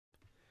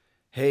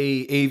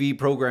Hey AV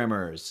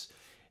programmers!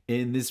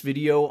 In this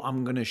video,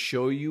 I'm going to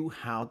show you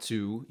how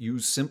to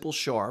use Simple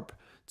Sharp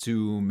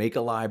to make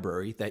a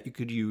library that you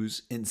could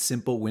use in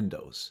simple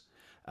windows.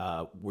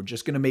 We're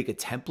just going to make a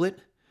template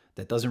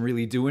that doesn't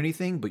really do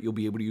anything, but you'll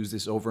be able to use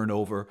this over and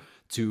over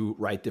to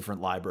write different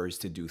libraries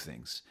to do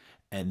things.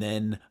 And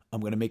then I'm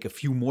going to make a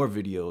few more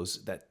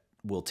videos that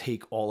will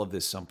take all of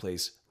this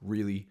someplace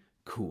really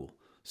cool.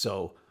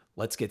 So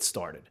let's get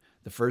started.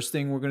 The first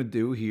thing we're going to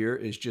do here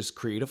is just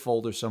create a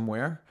folder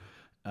somewhere.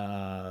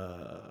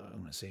 I'm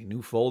going to say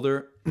new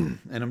folder, and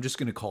I'm just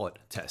going to call it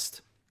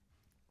test.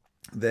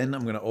 Then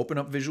I'm going to open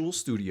up Visual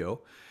Studio,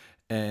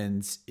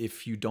 and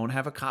if you don't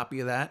have a copy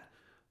of that,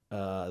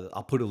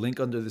 I'll put a link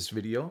under this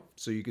video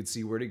so you can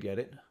see where to get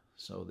it.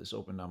 So this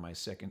opened on my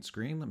second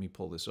screen. Let me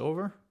pull this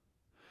over.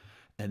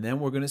 And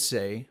then we're going to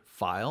say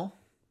File,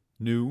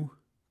 New,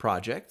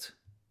 Project,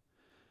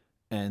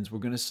 and we're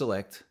going to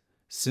select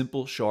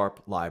Simple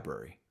Sharp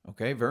Library.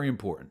 Okay, very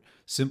important.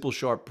 Simple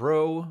Sharp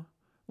Pro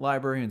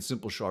Library and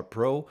Simple Sharp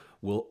Pro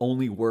will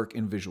only work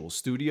in Visual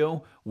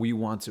Studio. We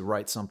want to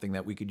write something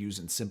that we could use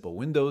in simple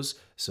windows,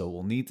 so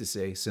we'll need to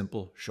say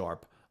Simple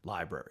Sharp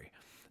Library.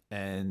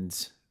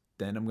 And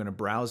then I'm going to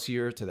browse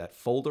here to that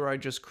folder I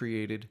just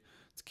created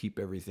to keep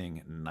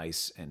everything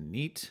nice and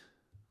neat.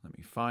 Let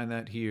me find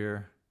that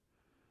here.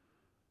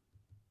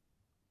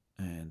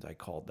 And I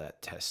called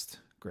that test.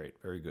 Great,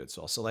 very good.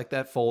 So I'll select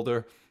that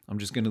folder. I'm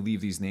just going to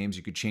leave these names.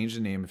 You could change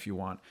the name if you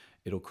want.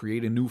 It'll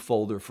create a new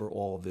folder for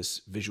all of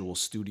this Visual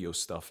Studio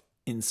stuff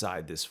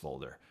inside this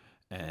folder.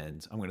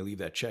 And I'm going to leave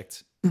that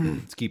checked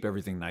to keep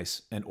everything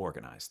nice and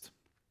organized.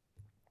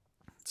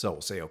 So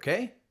we'll say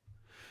OK.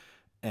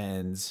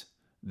 And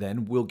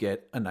then we'll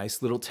get a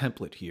nice little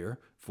template here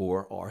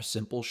for our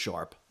Simple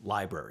Sharp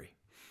library.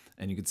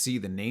 And you can see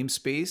the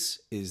namespace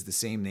is the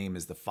same name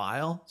as the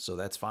file, so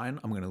that's fine.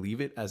 I'm going to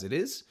leave it as it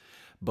is.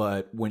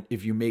 But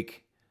if you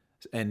make,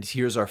 and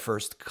here's our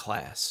first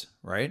class,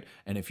 right?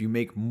 And if you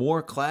make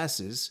more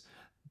classes,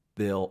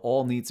 they'll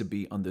all need to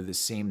be under the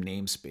same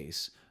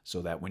namespace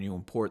so that when you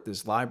import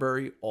this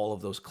library, all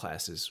of those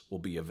classes will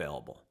be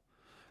available.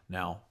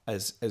 Now,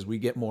 as we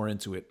get more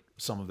into it,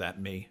 some of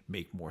that may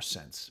make more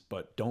sense,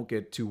 but don't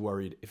get too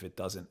worried if it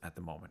doesn't at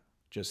the moment.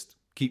 Just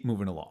keep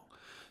moving along.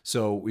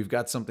 So we've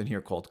got something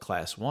here called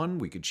class 1.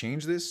 We could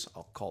change this.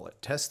 I'll call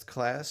it test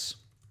class.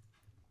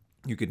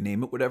 You could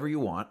name it whatever you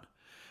want.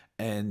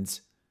 And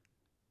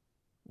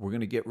we're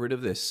going to get rid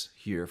of this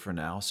here for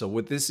now. So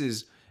what this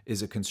is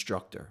a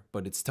constructor,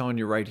 but it's telling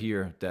you right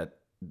here that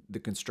the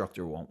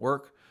constructor won't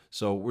work.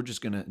 So we're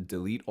just going to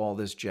delete all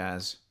this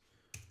jazz.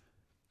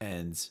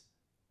 And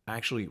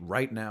actually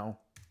right now,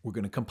 we're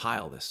going to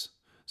compile this.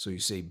 So you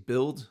say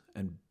build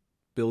and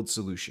build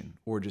solution,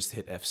 or just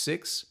hit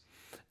F6.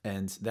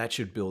 And that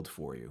should build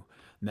for you.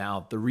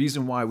 Now, the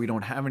reason why we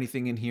don't have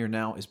anything in here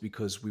now is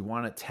because we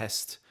want to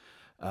test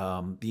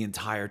the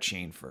entire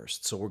chain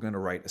first. So we're going to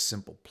write a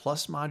simple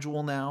plus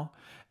module now,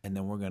 and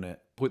then we're going to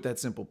put that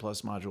simple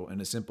plus module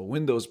in a simple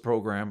Windows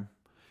program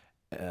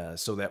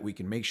so that we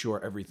can make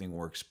sure everything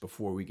works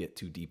before we get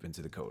too deep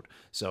into the code.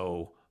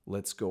 So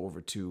let's go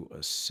over to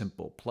a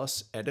simple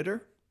plus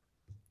editor.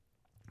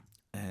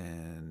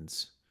 And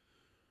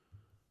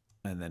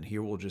then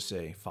here we'll just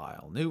say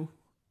file new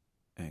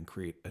and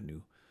create a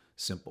new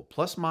simple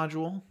plus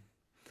module.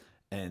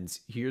 And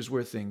here's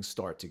where things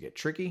start to get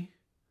tricky.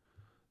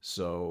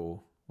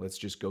 So let's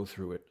just go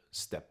through it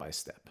step by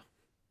step.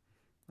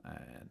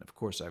 And of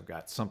course, I've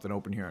got something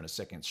open here on a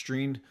second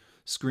screen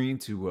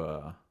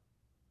to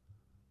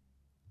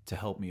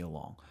help me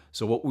along.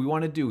 So what we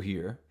want to do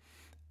here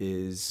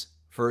is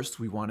first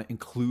we want to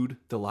include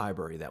the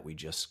library that we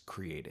just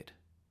created,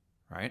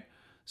 right?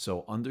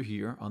 So under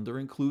here, under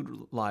include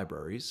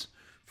libraries,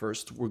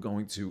 first, we're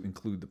going to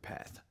include the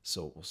path.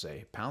 So we'll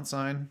say #,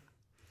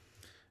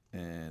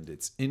 and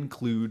it's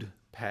include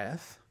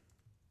path.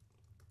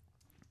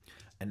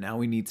 And now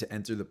we need to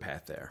enter the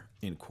path there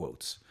in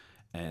quotes.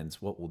 And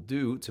what we'll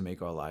do to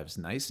make our lives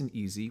nice and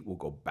easy, we'll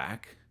go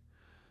back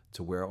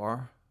to where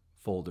our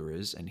folder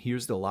is. And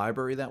here's the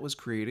library that was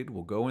created.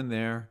 We'll go in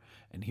there,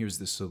 and here's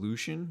the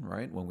solution,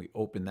 right? When we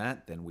open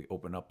that, then we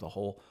open up the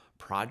whole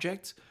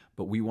project,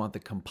 but we want the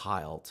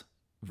compiled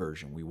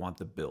version. We want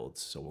the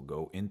builds. So we'll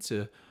go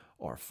into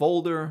our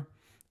folder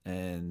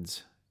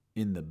and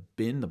in the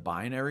bin, the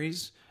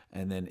binaries,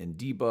 and then in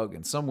debug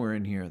and somewhere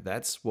in here,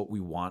 that's what we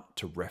want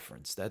to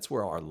reference. That's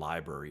where our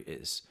library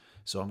is.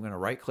 So I'm going to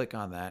right click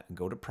on that and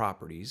go to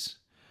properties.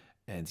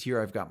 And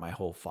here I've got my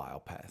whole file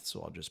path.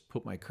 So I'll just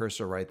put my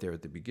cursor right there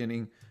at the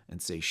beginning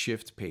and say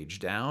shift page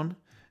down,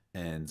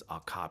 and I'll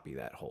copy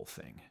that whole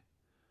thing.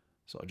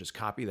 So I'll just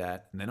copy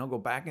that, and then I'll go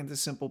back into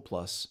Simple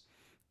Plus,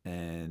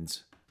 and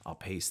I'll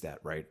paste that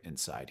right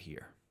inside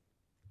here,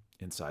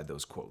 inside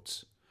those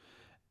quotes.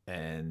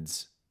 And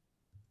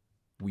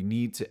we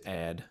need to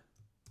add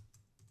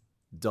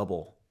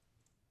double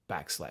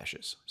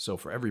backslashes. So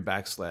for every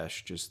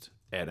backslash, just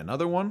add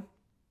another one.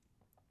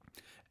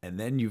 And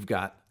then you've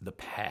got the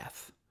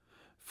path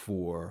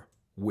for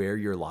where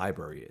your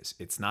library is.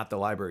 It's not the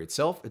library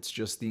itself, it's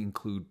just the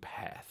include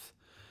path.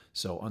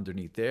 So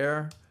underneath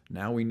there,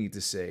 now we need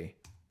to say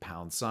 #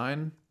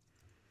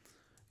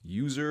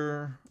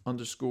 user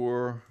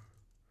underscore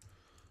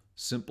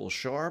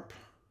SimplSharp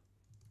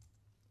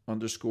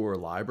underscore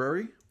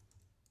library.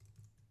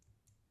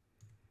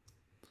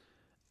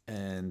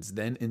 And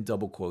then in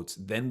double quotes,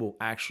 then we'll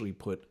actually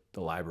put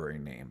the library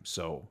name.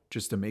 So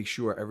just to make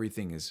sure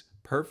everything is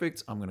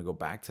perfect, I'm going to go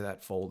back to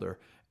that folder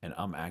and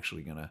I'm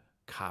actually going to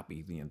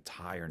copy the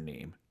entire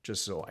name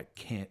just so I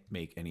can't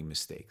make any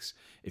mistakes.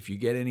 If you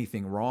get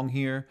anything wrong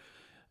here,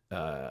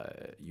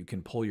 you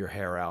can pull your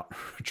hair out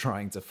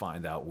trying to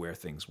find out where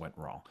things went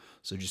wrong.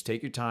 So just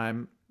take your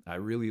time. I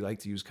really like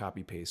to use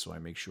copy paste, so I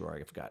make sure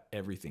I've got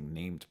everything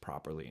named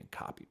properly and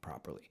copied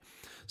properly.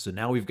 So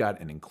now we've got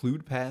an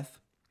include path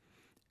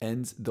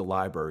and the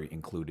library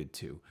included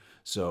too.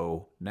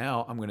 So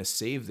now I'm going to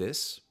save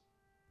this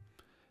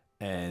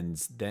and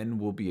then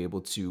we'll be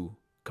able to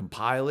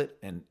compile it.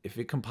 And if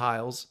it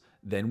compiles,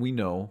 then we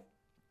know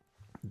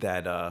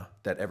that,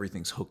 that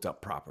everything's hooked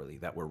up properly,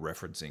 that we're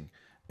referencing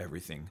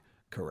everything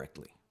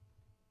correctly.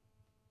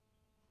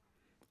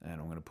 And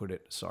I'm going to put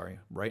it,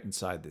 right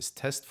inside this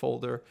test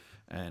folder.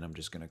 And I'm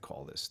just going to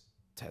call this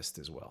test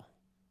as well.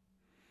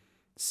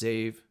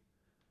 Save,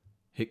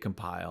 hit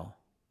compile.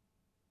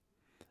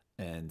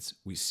 And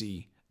we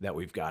see that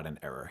we've got an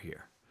error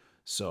here.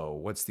 So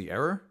what's the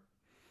error?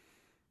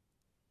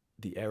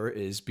 The error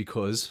is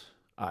because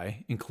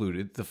I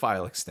included the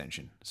file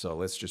extension. So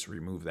let's just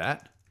remove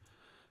that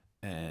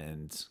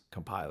and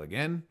compile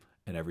again,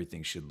 and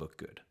everything should look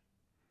good.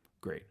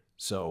 Great.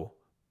 So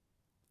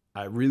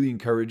I really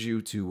encourage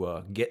you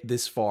to get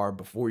this far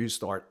before you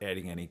start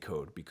adding any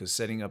code, because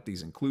setting up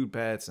these include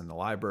paths in the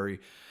library,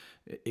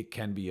 it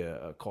can be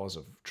a cause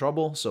of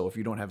trouble. So if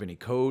you don't have any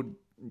code,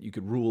 you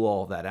could rule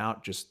all that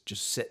out. Just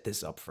set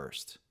this up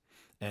first.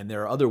 And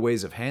there are other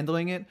ways of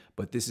handling it,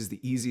 but this is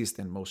the easiest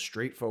and most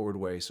straightforward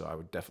way. So I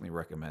would definitely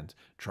recommend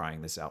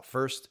trying this out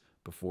first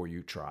before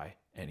you try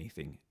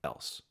anything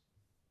else.